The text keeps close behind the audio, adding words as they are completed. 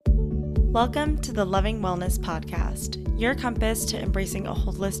Welcome to the Loving Wellness Podcast, your compass to embracing a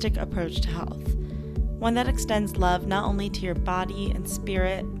holistic approach to health. One that extends love not only to your body and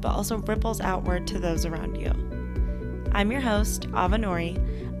spirit, but also ripples outward to those around you. I'm your host, Ava Nori,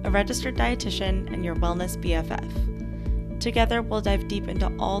 a registered dietitian and your wellness BFF. Together, we'll dive deep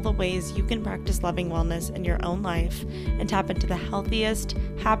into all the ways you can practice loving wellness in your own life and tap into the healthiest,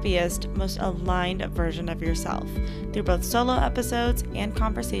 happiest, most aligned version of yourself through both solo episodes and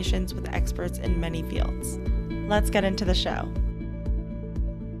conversations with experts in many fields. Let's get into the show.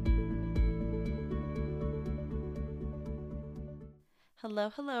 Hello,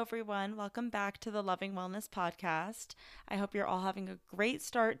 everyone. Welcome back to the Loving Wellness Podcast. I hope you're all having a great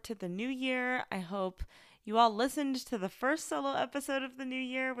start to the new year. I hope you all listened to the first solo episode of the new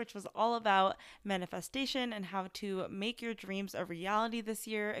year, which was all about manifestation and how to make your dreams a reality this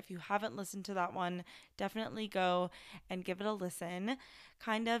year. If you haven't listened to that one, definitely go and give it a listen.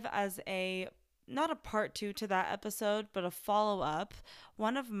 Kind of as not a part two to that episode, but a follow-up.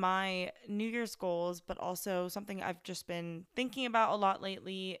 One of my New Year's goals, but also something I've just been thinking about a lot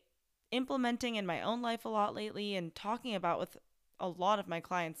lately, implementing in my own life a lot lately, and talking about with a lot of my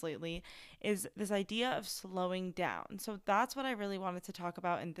clients lately, is this idea of slowing down. So that's what I really wanted to talk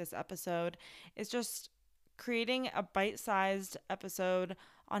about in this episode, is just creating a bite-sized episode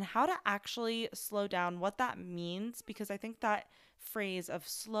on how to actually slow down, what that means, because I think that phrase of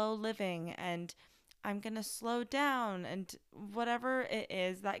slow living and I'm going to slow down and whatever it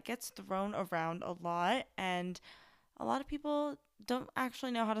is, that gets thrown around a lot, and a lot of people don't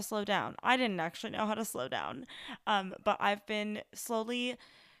actually know how to slow down. I didn't actually know how to slow down, but I've been slowly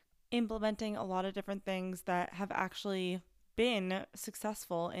implementing a lot of different things that have actually been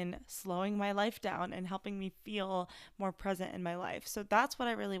successful in slowing my life down and helping me feel more present in my life. So that's what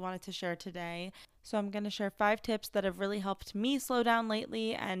I really wanted to share today. So I'm going to share 5 tips that have really helped me slow down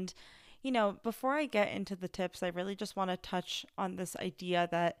lately. And, before I get into the tips, I really just want to touch on this idea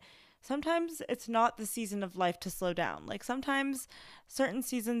that sometimes it's not the season of life to slow down. Like sometimes certain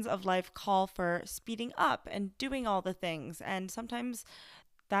seasons of life call for speeding up and doing all the things. And sometimes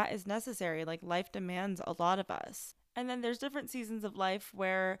that is necessary. Like life demands a lot of us. And then there's different seasons of life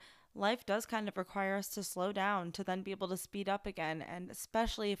where life does kind of require us to slow down to then be able to speed up again. And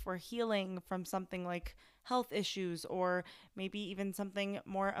especially if we're healing from something like health issues, or maybe even something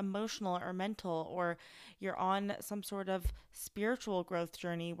more emotional or mental, or you're on some sort of spiritual growth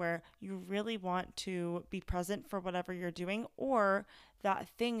journey where you really want to be present for whatever you're doing, or that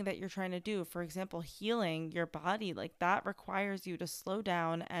thing that you're trying to do. For example, healing your body, like that requires you to slow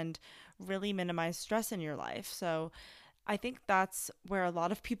down and really minimize stress in your life. So I think that's where a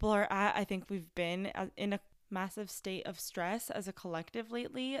lot of people are at. I think we've been in a massive state of stress as a collective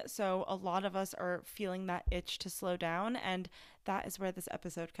lately. So a lot of us are feeling that itch to slow down, and that is where this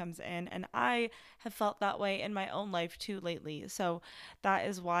episode comes in. And I have felt that way in my own life too lately. So that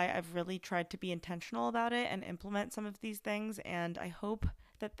is why I've really tried to be intentional about it and implement some of these things. And I hope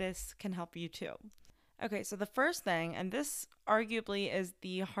that this can help you too. Okay, so the first thing, and this arguably is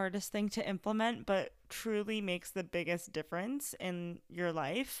the hardest thing to implement, but truly makes the biggest difference in your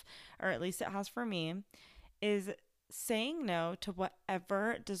life, or at least it has for me, is saying no to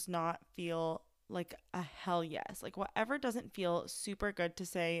whatever does not feel like a hell yes. Like whatever doesn't feel super good to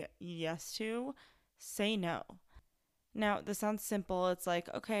say yes to, say no. Now, this sounds simple. It's like,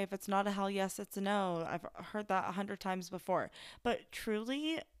 okay, if it's not a hell yes, it's a no. I've heard that 100 times before. But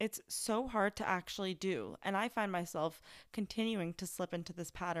truly, it's so hard to actually do. And I find myself continuing to slip into this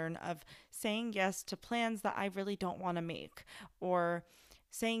pattern of saying yes to plans that I really don't want to make, or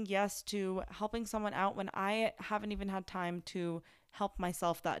saying yes to helping someone out when I haven't even had time to help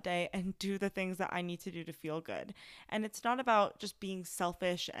myself that day and do the things that I need to do to feel good. And it's not about just being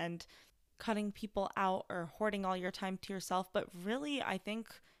selfish and cutting people out or hoarding all your time to yourself, but really I think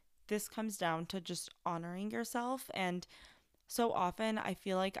this comes down to just honoring yourself. And so often I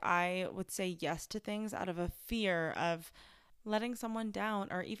feel like I would say yes to things out of a fear of letting someone down,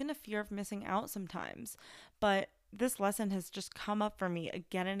 or even a fear of missing out sometimes. But this lesson has just come up for me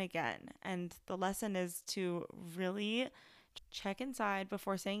again and again. And the lesson is to really check inside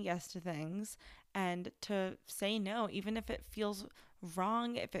before saying yes to things, and to say no, even if it feels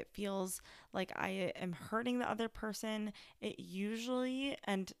wrong, if it feels like I am hurting the other person. It usually,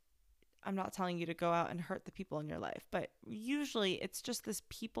 and I'm not telling you to go out and hurt the people in your life, but usually it's just this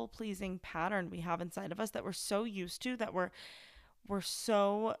people pleasing pattern we have inside of us that we're so used to that we're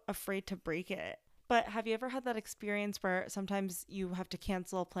so afraid to break it. But have you ever had that experience where sometimes you have to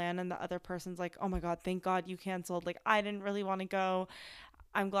cancel a plan and the other person's like, oh my God, thank God you canceled. Like, I didn't really want to go.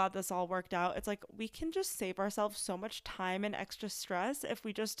 I'm glad this all worked out. It's like we can just save ourselves so much time and extra stress if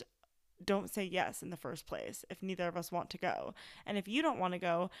we just don't say yes in the first place if neither of us want to go. And if you don't want to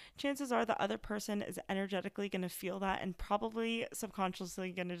go, chances are the other person is energetically going to feel that and probably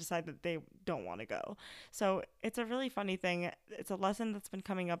subconsciously going to decide that they don't want to go. So it's a really funny thing. It's a lesson that's been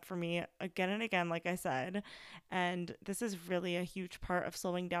coming up for me again and again, like I said. And this is really a huge part of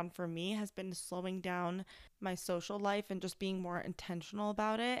slowing down for me, has been slowing down my social life and just being more intentional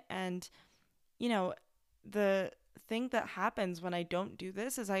about it. And, you know, the thing that happens when I don't do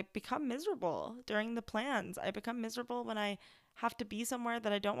this is I become miserable during the plans. I become miserable when I have to be somewhere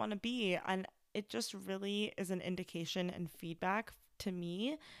that I don't want to be. And it just really is an indication and feedback to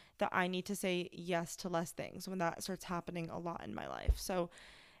me that I need to say yes to less things when that starts happening a lot in my life. So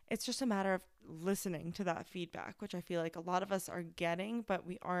it's just a matter of listening to that feedback, which I feel like a lot of us are getting, but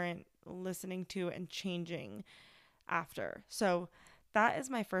we aren't listening to and changing after. So that is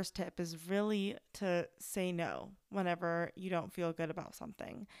my first tip, is really to say no whenever you don't feel good about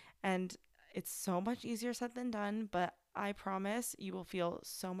something. And it's so much easier said than done, but I promise you will feel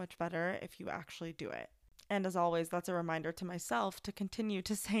so much better if you actually do it. And as always, that's a reminder to myself to continue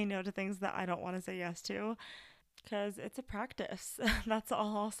to say no to things that I don't want to say yes to, because it's a practice. That's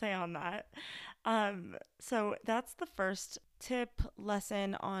all I'll say on that. So that's the first tip,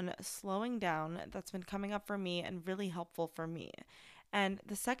 lesson on slowing down that's been coming up for me and really helpful for me. And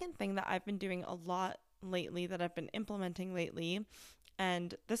the second thing that I've been doing a lot lately, that I've been implementing lately,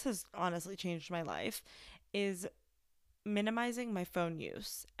 and this has honestly changed my life, is minimizing my phone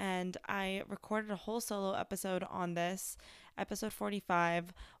use. And I recorded a whole solo episode on this. Episode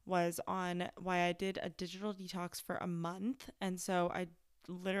 45 was on why I did a digital detox for a month. And so I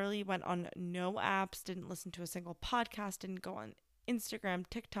literally went on no apps, didn't listen to a single podcast, didn't go on Instagram,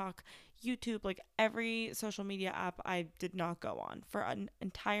 TikTok, YouTube, like every social media app I did not go on for an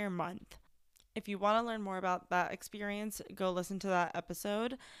entire month. If you want to learn more about that experience, go listen to that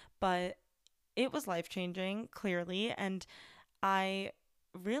episode. But it was life changing, clearly. And I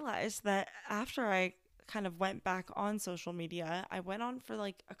realized that after I kind of went back on social media, I went on for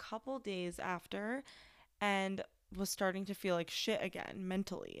like a couple days after and was starting to feel like shit again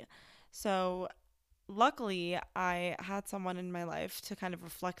mentally. So luckily, I had someone in my life to kind of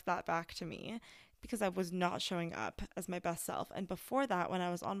reflect that back to me, because I was not showing up as my best self. And before that, when I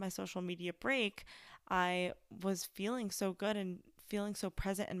was on my social media break, I was feeling so good and feeling so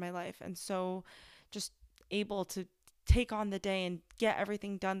present in my life and so just able to take on the day and get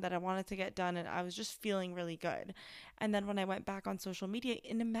everything done that I wanted to get done. And I was just feeling really good. And then when I went back on social media,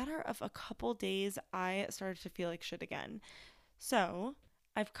 in a matter of a couple days, I started to feel like shit again. So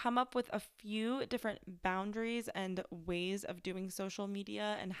I've come up with a few different boundaries and ways of doing social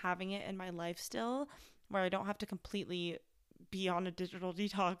media and having it in my life still, where I don't have to completely be on a digital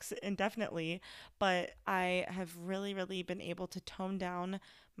detox indefinitely, but I have really, really been able to tone down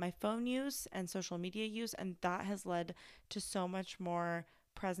my phone use and social media use, and that has led to so much more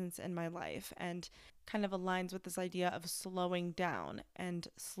presence in my life and kind of aligns with this idea of slowing down and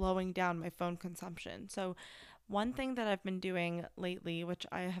slowing down my phone consumption. So one thing that I've been doing lately, which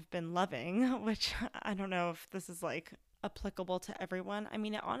I have been loving, which I don't know if this is like applicable to everyone. I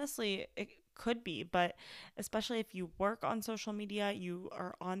mean, it could be, but especially if you work on social media, you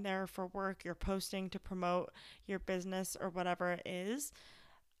are on there for work, you're posting to promote your business or whatever it is.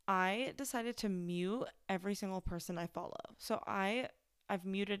 I decided to mute every single person I follow. So I've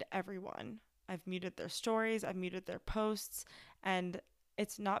muted everyone. I've muted their stories, I've muted their posts, and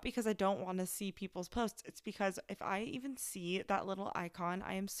it's not because I don't want to see people's posts. It's because if I even see that little icon,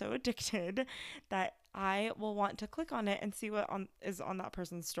 I am so addicted that I will want to click on it and see what is on that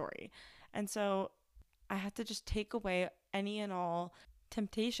person's story. And so I had to just take away any and all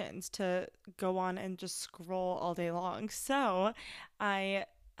temptations to go on and just scroll all day long. So I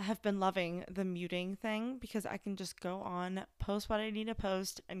have been loving the muting thing, because I can just go on, post what I need to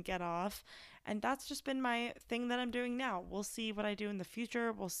post, and get off. And that's just been my thing that I'm doing now. We'll see what I do in the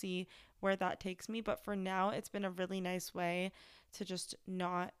future. We'll see where that takes me. But for now, it's been a really nice way to just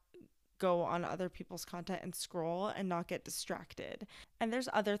not go on other people's content and scroll and not get distracted. And there's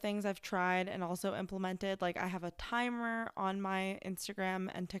other things I've tried and also implemented. Like I have a timer on my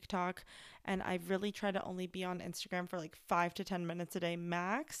Instagram and TikTok, and I really try to only be on Instagram for like 5 to 10 minutes a day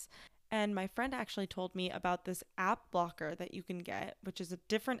max. And my friend actually told me about this app blocker that you can get, which is a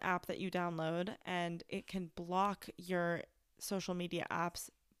different app that you download, and it can block your social media apps,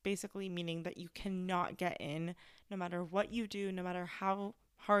 basically meaning that you cannot get in no matter what you do, no matter how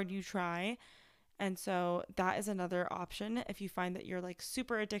hard you try. And so that is another option. If you find that you're like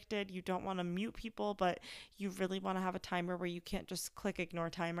super addicted, you don't want to mute people, but you really want to have a timer where you can't just click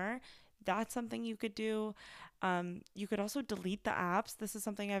ignore timer, that's something you could do. You could also delete the apps. This is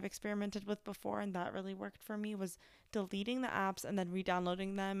something I've experimented with before, and that really worked for me, was deleting the apps and then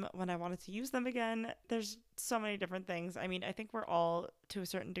re-downloading them when I wanted to use them again. There's so many different things. I mean, I think we're all to a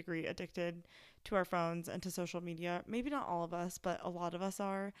certain degree addicted to our phones and to social media. Maybe not all of us, but a lot of us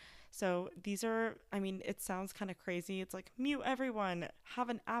are. So these are, I mean, it sounds kind of crazy. It's like mute everyone, have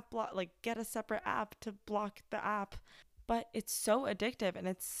an app block, like get a separate app to block the app. But it's so addictive and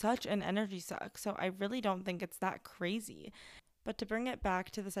it's such an energy suck. So I really don't think it's that crazy. But to bring it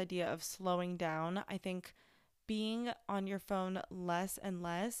back to this idea of slowing down, I think being on your phone less and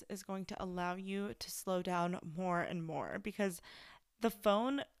less is going to allow you to slow down more and more, because the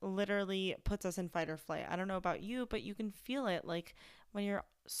phone literally puts us in fight or flight. I don't know about you, but you can feel it. Like when you're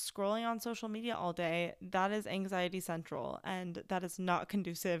scrolling on social media all day, that is anxiety central, and that is not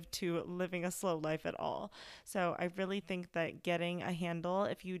conducive to living a slow life at all. So I really think that getting a handle,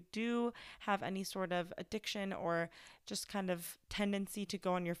 if you do have any sort of addiction or just kind of tendency to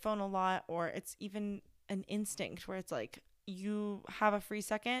go on your phone a lot, or it's even an instinct where it's like, you have a free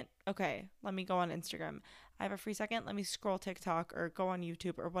second, okay, let me go on Instagram. I have a free second, let me scroll TikTok or go on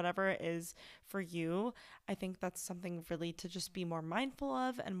YouTube or whatever it is for you. I think that's something really to just be more mindful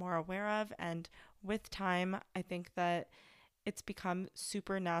of and more aware of. And with time, I think that it's become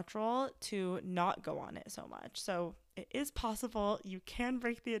super natural to not go on it so much. So it is possible. You can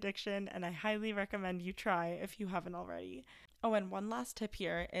break the addiction, and I highly recommend you try if you haven't already. Oh, and one last tip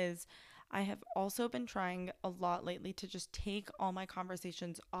here is I have also been trying a lot lately to just take all my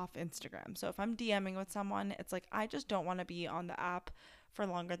conversations off Instagram. So if I'm DMing with someone, it's like I just don't want to be on the app for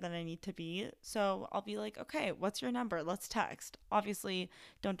longer than I need to be. So I'll be like, okay, what's your number? Let's text. Obviously,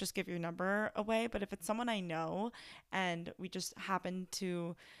 don't just give your number away, but if it's someone I know and we just happen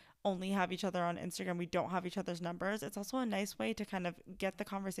to only have each other on Instagram, we don't have each other's numbers, it's also a nice way to kind of get the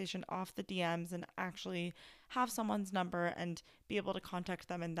conversation off the DMs and actually have someone's number and be able to contact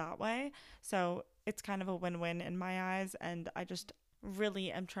them in that way. So it's kind of a win-win in my eyes, and I just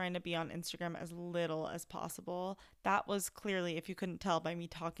really am trying to be on Instagram as little as possible. That was clearly, if you couldn't tell by me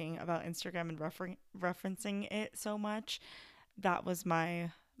talking about Instagram and referencing it so much, that was my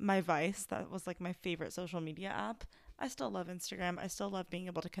vice. That was like my favorite social media app. I still love Instagram. I still love being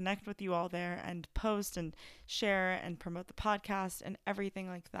able to connect with you all there and post and share and promote the podcast and everything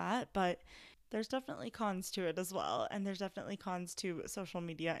like that. But there's definitely cons to it as well. And there's definitely cons to social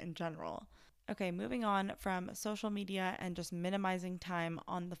media in general. Okay, moving on from social media and just minimizing time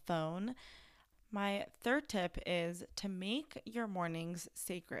on the phone. My third tip is to make your mornings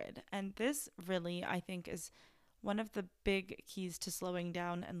sacred. And this really, I think, is one of the big keys to slowing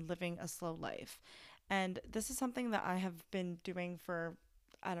down and living a slow life. And this is something that I have been doing for,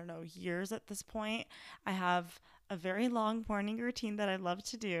 I don't know, years at this point. I have a very long morning routine that I love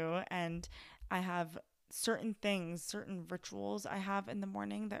to do, and I have certain things, certain rituals I have in the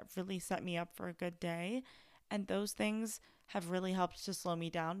morning that really set me up for a good day. And those things have really helped to slow me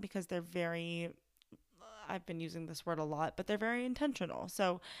down because they're very, I've been using this word a lot, but they're very intentional.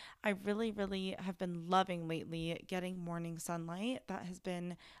 So I really, really have been loving lately getting morning sunlight. That has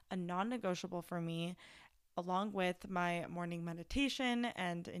been a non negotiable for me, along with my morning meditation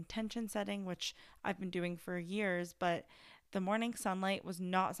and intention setting, which I've been doing for years. But the morning sunlight was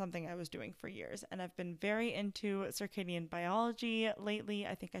not something I was doing for years. And I've been very into circadian biology lately.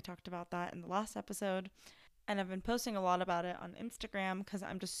 I think I talked about that in the last episode. And I've been posting a lot about it on Instagram because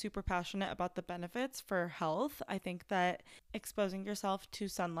I'm just super passionate about the benefits for health. I think that exposing yourself to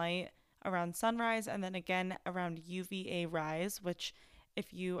sunlight around sunrise and then again around UVA rise, which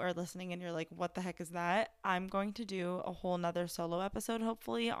if you are listening and you're like, what the heck is that? I'm going to do a whole nother solo episode,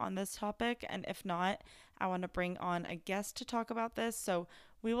 hopefully, on this topic. And if not, I want to bring on a guest to talk about this. So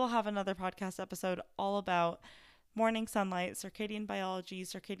we will have another podcast episode all about morning sunlight, circadian biology,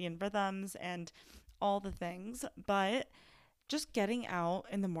 circadian rhythms, and all the things. But just getting out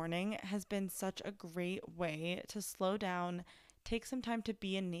in the morning has been such a great way to slow down, take some time to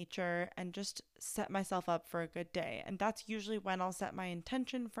be in nature, and just set myself up for a good day. And that's usually when I'll set my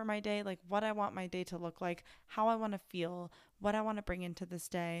intention for my day, like what I want my day to look like, how I want to feel, what I want to bring into this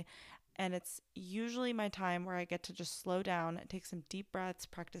day. And it's usually my time where I get to just slow down, take some deep breaths,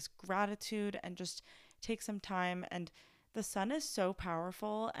 practice gratitude, and just take some time. And the sun is so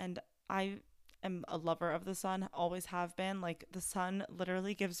powerful, and I am a lover of the sun, always have been. Like the sun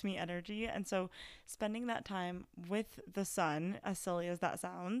literally gives me energy. And so spending that time with the sun, as silly as that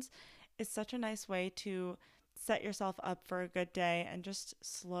sounds, is such a nice way to set yourself up for a good day and just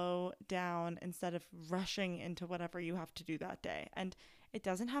slow down instead of rushing into whatever you have to do that day. And It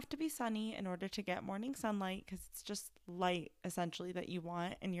doesn't have to be sunny in order to get morning sunlight, because it's just light essentially that you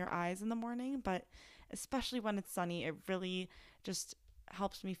want in your eyes in the morning. But especially when it's sunny, it really just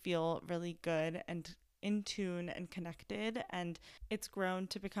helps me feel really good and in tune and connected, and it's grown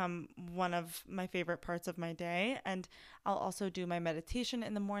to become one of my favorite parts of my day. And I'll also do my meditation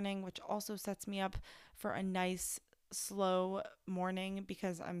in the morning, which also sets me up for a nice slow morning,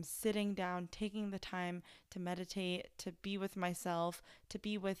 because I'm sitting down, taking the time to meditate, to be with myself, to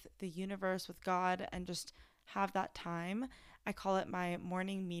be with the universe, with God, and just have that time. I call it my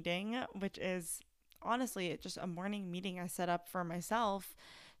morning meeting, which is honestly just a morning meeting I set up for myself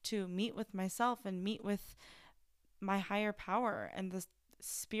to meet with myself and meet with my higher power and the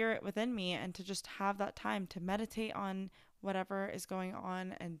spirit within me, and to just have that time to meditate on whatever is going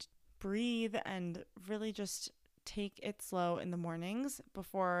on and breathe and really just take it slow in the mornings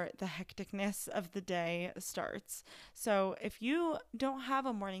before the hecticness of the day starts. So, if you don't have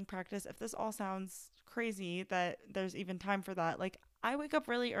a morning practice, if this all sounds crazy that there's even time for that, like I wake up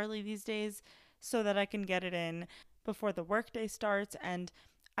really early these days so that I can get it in before the workday starts. And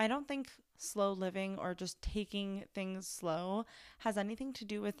I don't think slow living or just taking things slow has anything to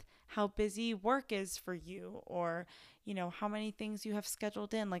do with how busy work is for you, or, how many things you have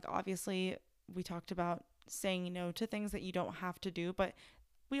scheduled in. Like, obviously, we talked about saying no to things that you don't have to do, but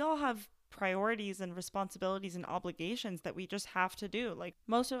we all have priorities and responsibilities and obligations that we just have to do. Like,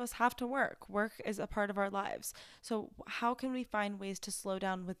 most of us have to work. Work is a part of our lives. So, how can we find ways to slow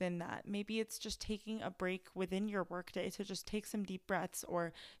down within that? Maybe it's just taking a break within your workday to just take some deep breaths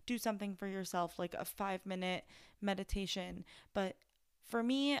or do something for yourself, like a 5-minute meditation. But for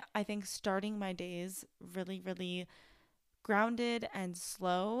me, I think starting my days really, really grounded and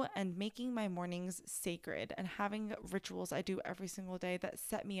slow, and making my mornings sacred, and having rituals I do every single day that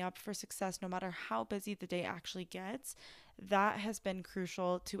set me up for success no matter how busy the day actually gets, that has been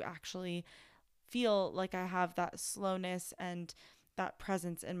crucial to actually feel like I have that slowness and that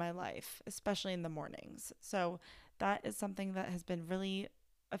presence in my life, especially in the mornings. So that is something that has been really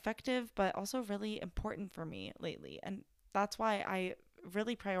effective, but also really important for me lately. And that's why I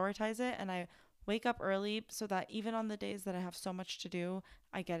really prioritize it, and I wake up early so that even on the days that I have so much to do,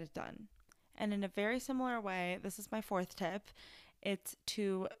 I get it done. And in a very similar way, this is my fourth tip. It's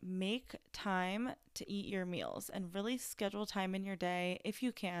to make time to eat your meals and really schedule time in your day, if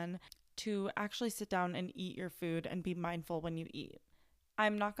you can, to actually sit down and eat your food and be mindful when you eat.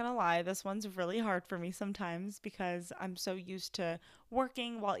 I'm not gonna lie, this one's really hard for me sometimes because I'm so used to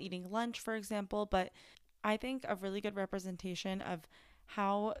working while eating lunch, for example. But I think a really good representation of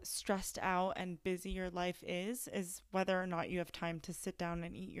how stressed out and busy your life is whether or not you have time to sit down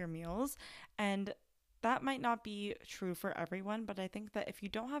and eat your meals. And that might not be true for everyone, but I think that if you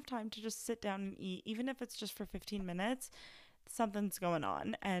don't have time to just sit down and eat, even if it's just for 15 minutes, something's going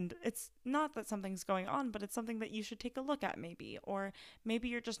on. And it's not that something's going on, but it's something that you should take a look at, maybe. Or maybe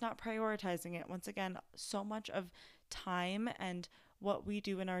you're just not prioritizing it. Once again, so much of time and what we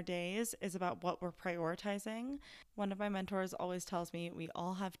do in our days is about what we're prioritizing. One of my mentors always tells me we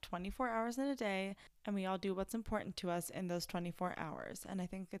all have 24 hours in a day, and we all do what's important to us in those 24 hours. And I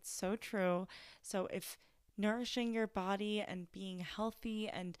think it's so true. So if nourishing your body and being healthy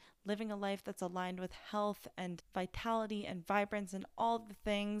and living a life that's aligned with health and vitality and vibrance and all the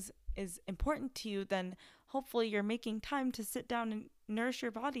things is important to you, then hopefully you're making time to sit down and nourish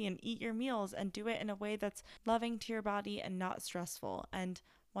your body and eat your meals and do it in a way that's loving to your body and not stressful. And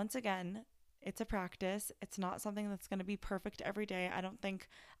once again, it's a practice. It's not something that's going to be perfect every day. I don't think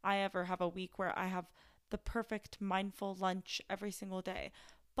I ever have a week where I have the perfect mindful lunch every single day.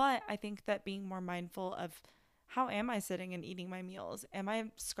 But I think that being more mindful of how am I sitting and eating my meals? Am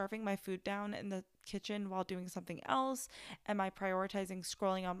I scarfing my food down in the kitchen while doing something else? Am I prioritizing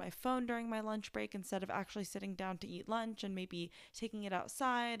scrolling on my phone during my lunch break instead of actually sitting down to eat lunch and maybe taking it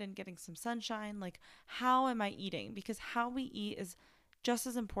outside and getting some sunshine? Like, how am I eating? Because how we eat is just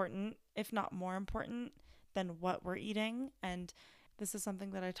as important, if not more important, than what we're eating. And this is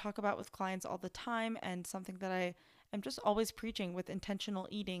something that I talk about with clients all the time, and something that I'm just always preaching with intentional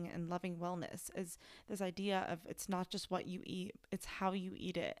eating and loving wellness, is this idea of it's not just what you eat, it's how you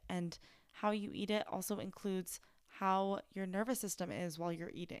eat it. And how you eat it also includes how your nervous system is while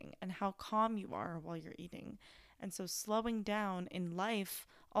you're eating and how calm you are while you're eating. And so slowing down in life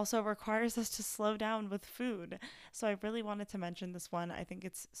also requires us to slow down with food. So I really wanted to mention this one. I think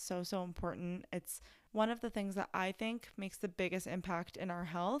it's so, so important. It's one of the things that I think makes the biggest impact in our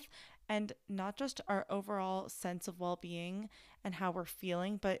health, and not just our overall sense of well being and how we're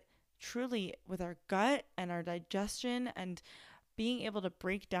feeling, but truly with our gut and our digestion and being able to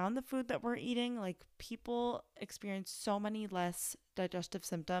break down the food that we're eating, like people experience so many less digestive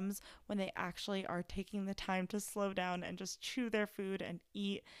symptoms when they actually are taking the time to slow down and just chew their food and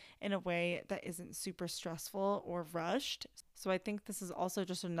eat in a way that isn't super stressful or rushed. So I think this is also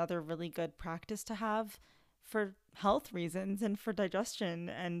just another really good practice to have for health reasons and for digestion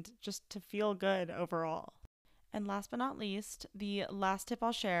and just to feel good overall. And last but not least, the last tip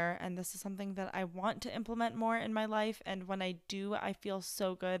I'll share, and this is something that I want to implement more in my life. And when I do, I feel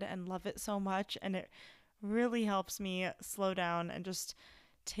so good and love it so much. And it really helps me slow down and just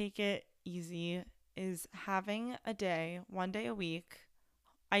take it easy, is having a day, one day a week.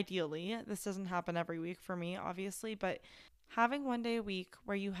 Ideally, this doesn't happen every week for me, obviously, but having one day a week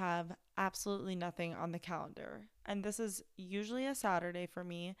where you have absolutely nothing on the calendar. And this is usually a Saturday for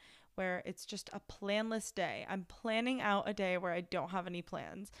me where it's just a planless day. I'm planning out a day where I don't have any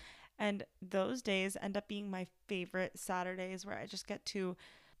plans. And those days end up being my favorite Saturdays where I just get to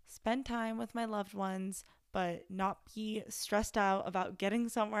spend time with my loved ones, but not be stressed out about getting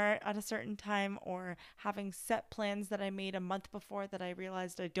somewhere at a certain time or having set plans that I made a month before that I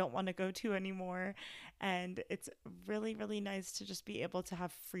realized I don't want to go to anymore. And it's really, really nice to just be able to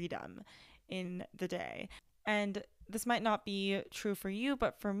have freedom in the day. And this might not be true for you,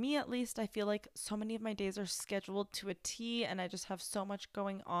 but for me at least, I feel like so many of my days are scheduled to a T, and I just have so much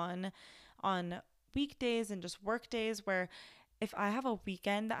going on weekdays and just work days where if I have a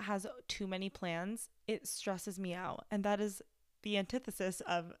weekend that has too many plans, it stresses me out. And that is the antithesis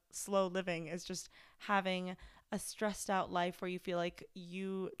of slow living, is just having a stressed out life where you feel like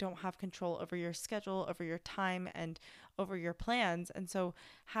you don't have control over your schedule, over your time, and over your plans. And so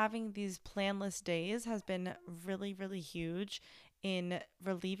having these planless days has been really, really huge in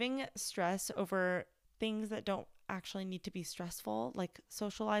relieving stress over things that don't actually need to be stressful, like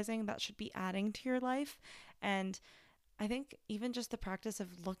socializing that should be adding to your life. And I think even just the practice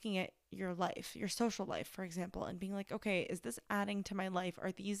of looking at your life, your social life, for example, and being like, okay, is this adding to my life?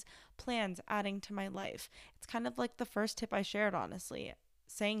 Are these plans adding to my life? It's kind of like the first tip I shared, honestly,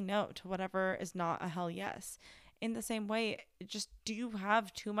 saying no to whatever is not a hell yes. In the same way, just do you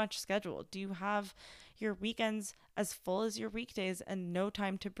have too much schedule? Do you have your weekends as full as your weekdays and no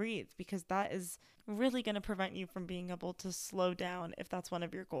time to breathe? Because that is really going to prevent you from being able to slow down if that's one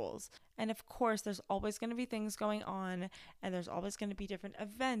of your goals. And of course, there's always going to be things going on, and there's always going to be different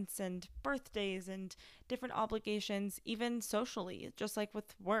events and birthdays and different obligations, even socially, just like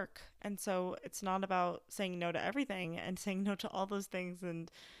with work. And so it's not about saying no to everything and saying no to all those things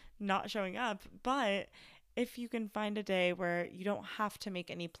and not showing up. But if you can find a day where you don't have to make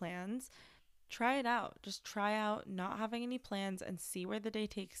any plans, try it out. Just try out not having any plans and see where the day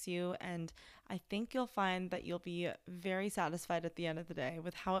takes you. And I think you'll find that you'll be very satisfied at the end of the day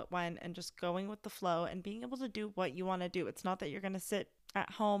with how it went and just going with the flow and being able to do what you want to do. It's not that you're going to sit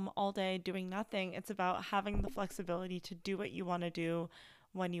at home all day doing nothing. It's about having the flexibility to do what you want to do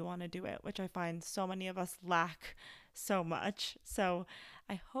when you want to do it, which I find so many of us lack so much. So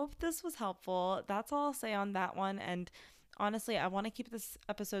I hope this was helpful. That's all I'll say on that one. And honestly, I want to keep this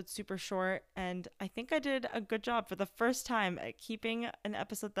episode super short, and I think I did a good job for the first time at keeping an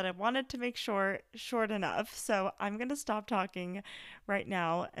episode that I wanted to make short enough. So I'm going to stop talking right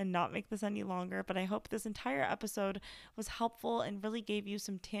now and not make this any longer, but I hope this entire episode was helpful and really gave you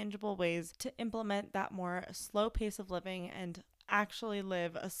some tangible ways to implement that more slow pace of living and actually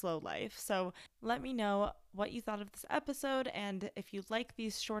live a slow life. So let me know what you thought of this episode, and if you like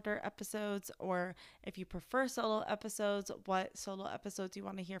these shorter episodes or if you prefer solo episodes, what solo episodes you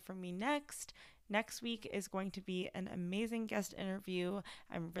want to hear from me next. Next week is going to be an amazing guest interview.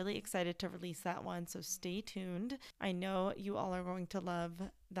 I'm really excited to release that one, so stay tuned. I know you all are going to love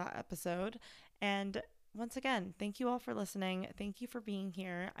that episode. And once again, thank you all for listening. Thank you for being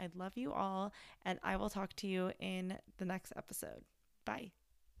here. I love you all, and I will talk to you in the next episode. Bye.